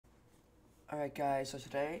Alright guys, so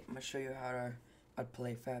today I'm going to show you how to add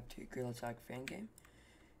PlayFab to your Gorilla Tag fan game.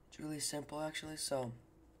 It's really simple actually. So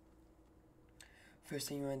first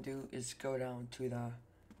thing you want to do is go down to the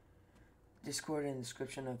Discord in the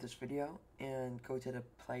description of this video and go to the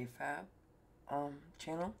PlayFab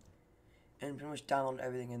channel and pretty much download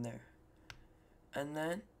everything in there. And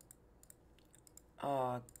then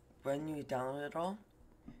when you download it all,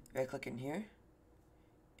 right click in here,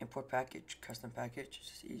 import package, custom package. It's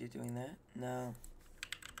just easier doing that. Now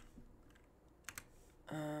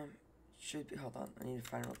should be, hold on, I need to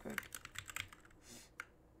find it real quick.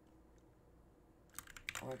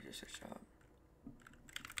 Or just search up.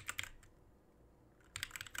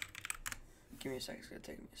 Give me a second, it's gonna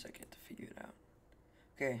take me a second to figure it out.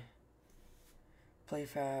 Okay.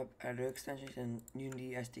 PlayFab, editor extensions, and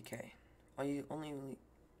Unity SDK.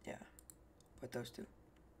 Yeah, put those two.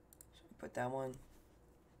 So put that one.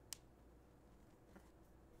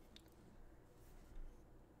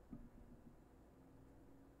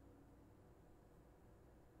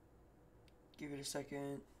 Give it a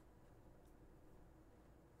second.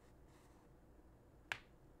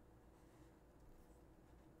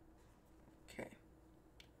 Okay.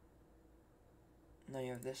 Now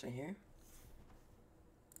you have this in here.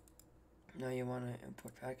 Now you want to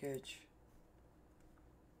import package.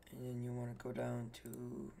 And then you want to go down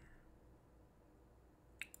to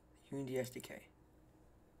Unity SDK.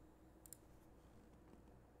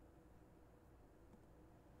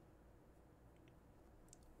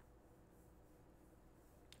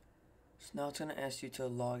 So now it's going to ask you to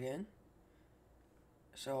log in.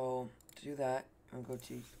 So to do that, I'm going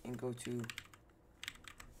to go to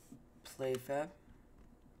PlayFab.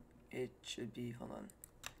 It should be, hold on.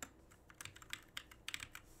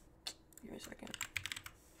 Give me a second.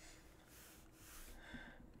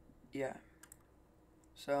 Yeah.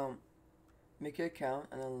 So make your account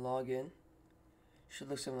and then log in. Should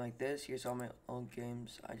look something like this. Here's all my old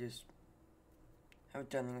games. I just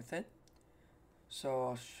haven't done anything with it. So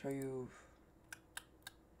I'll show you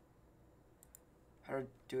how to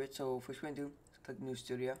do it. So first we're gonna do is click New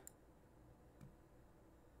Studio.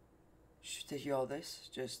 Should take you all this.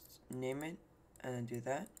 Just name it and then do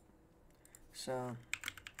that. So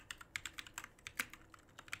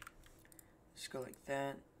just go like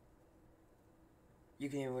that. You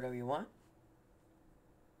can name whatever you want.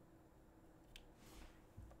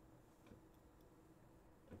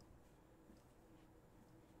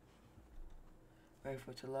 Wait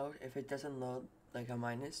for it to load. If it doesn't load like a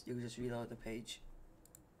minus, you can just reload the page.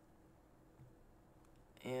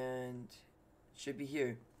 And it should be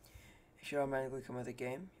here. It should automatically come with the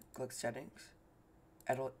game. Click settings,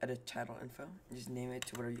 edit title info, and just name it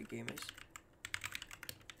to whatever your game is.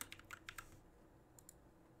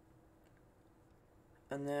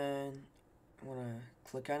 And then I want to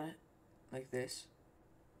click on it like this.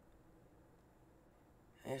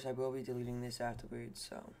 Yes, I will be deleting this afterwards,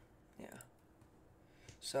 so yeah.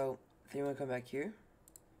 So then you want to come back here,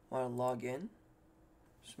 want to log in.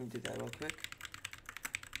 Just let me do that real quick.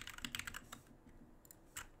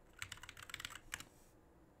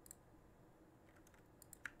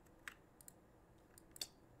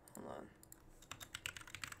 Hold on.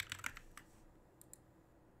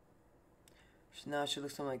 So now it should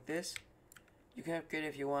look something like this. You can upgrade it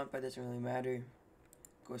if you want, but it doesn't really matter.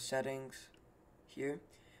 Go settings, here,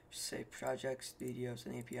 say projects, videos,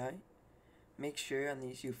 and API. Make sure on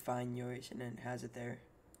these you find yours and then it has it there.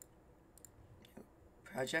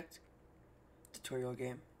 Project, tutorial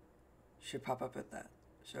game, should pop up with that.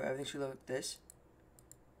 So everything should look like this.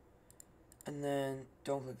 And then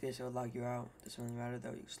don't click this, it will log you out. Doesn't really matter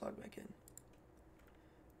though, you just log back in.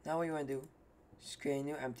 Now what you want to do is create a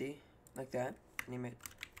new empty, like that. Name it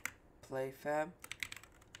PlayFab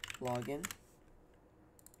login.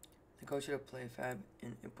 Then go to the PlayFab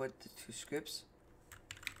and input the two scripts.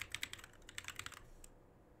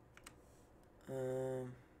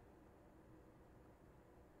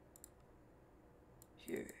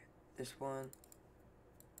 Here, this one,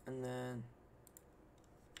 and then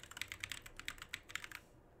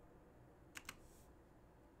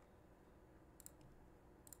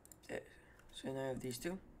there. So now I have these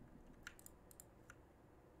two.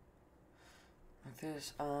 Like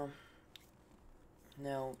this.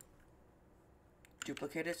 Now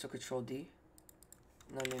duplicate it, so Control D.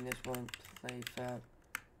 Now name this one PlayFab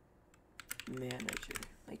Manager,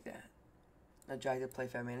 like that. Now drag the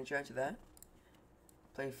PlayFab Manager onto that.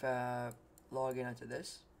 PlayFab login onto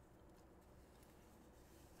this.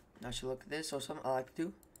 Now it should look at this. So something I like to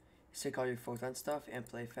do is take all your photon stuff and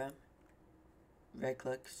PlayFab. Right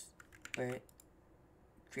clicks, right,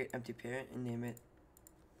 create empty parent and name it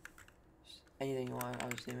anything you want. I'll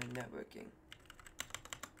just name it networking.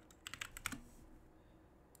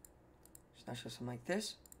 So now show something like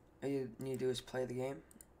this. All you need to do is play the game.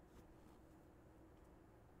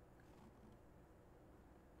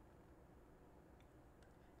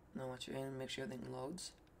 Now once you're in, make sure everything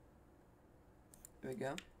loads. There we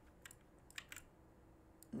go.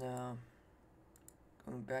 Now,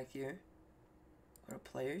 going back here, go to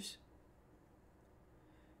players.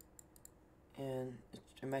 And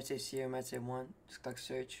it might say 0, it might say 1. Just click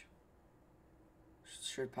search.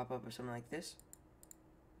 Should pop up or something like this.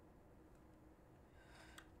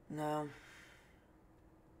 Now,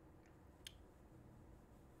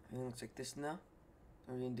 it looks like this now.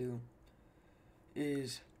 What we're gonna do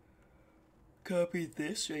is copy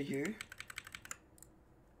this right here.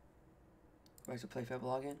 Go back to PlayFab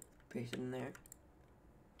login, paste it in there,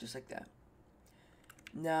 just like that.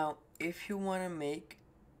 Now, if you want to make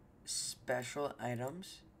special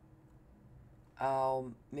items,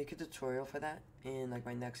 I'll make a tutorial for that in like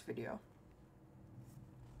my next video.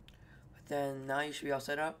 But then now you should be all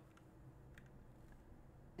set up.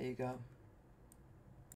 There you go.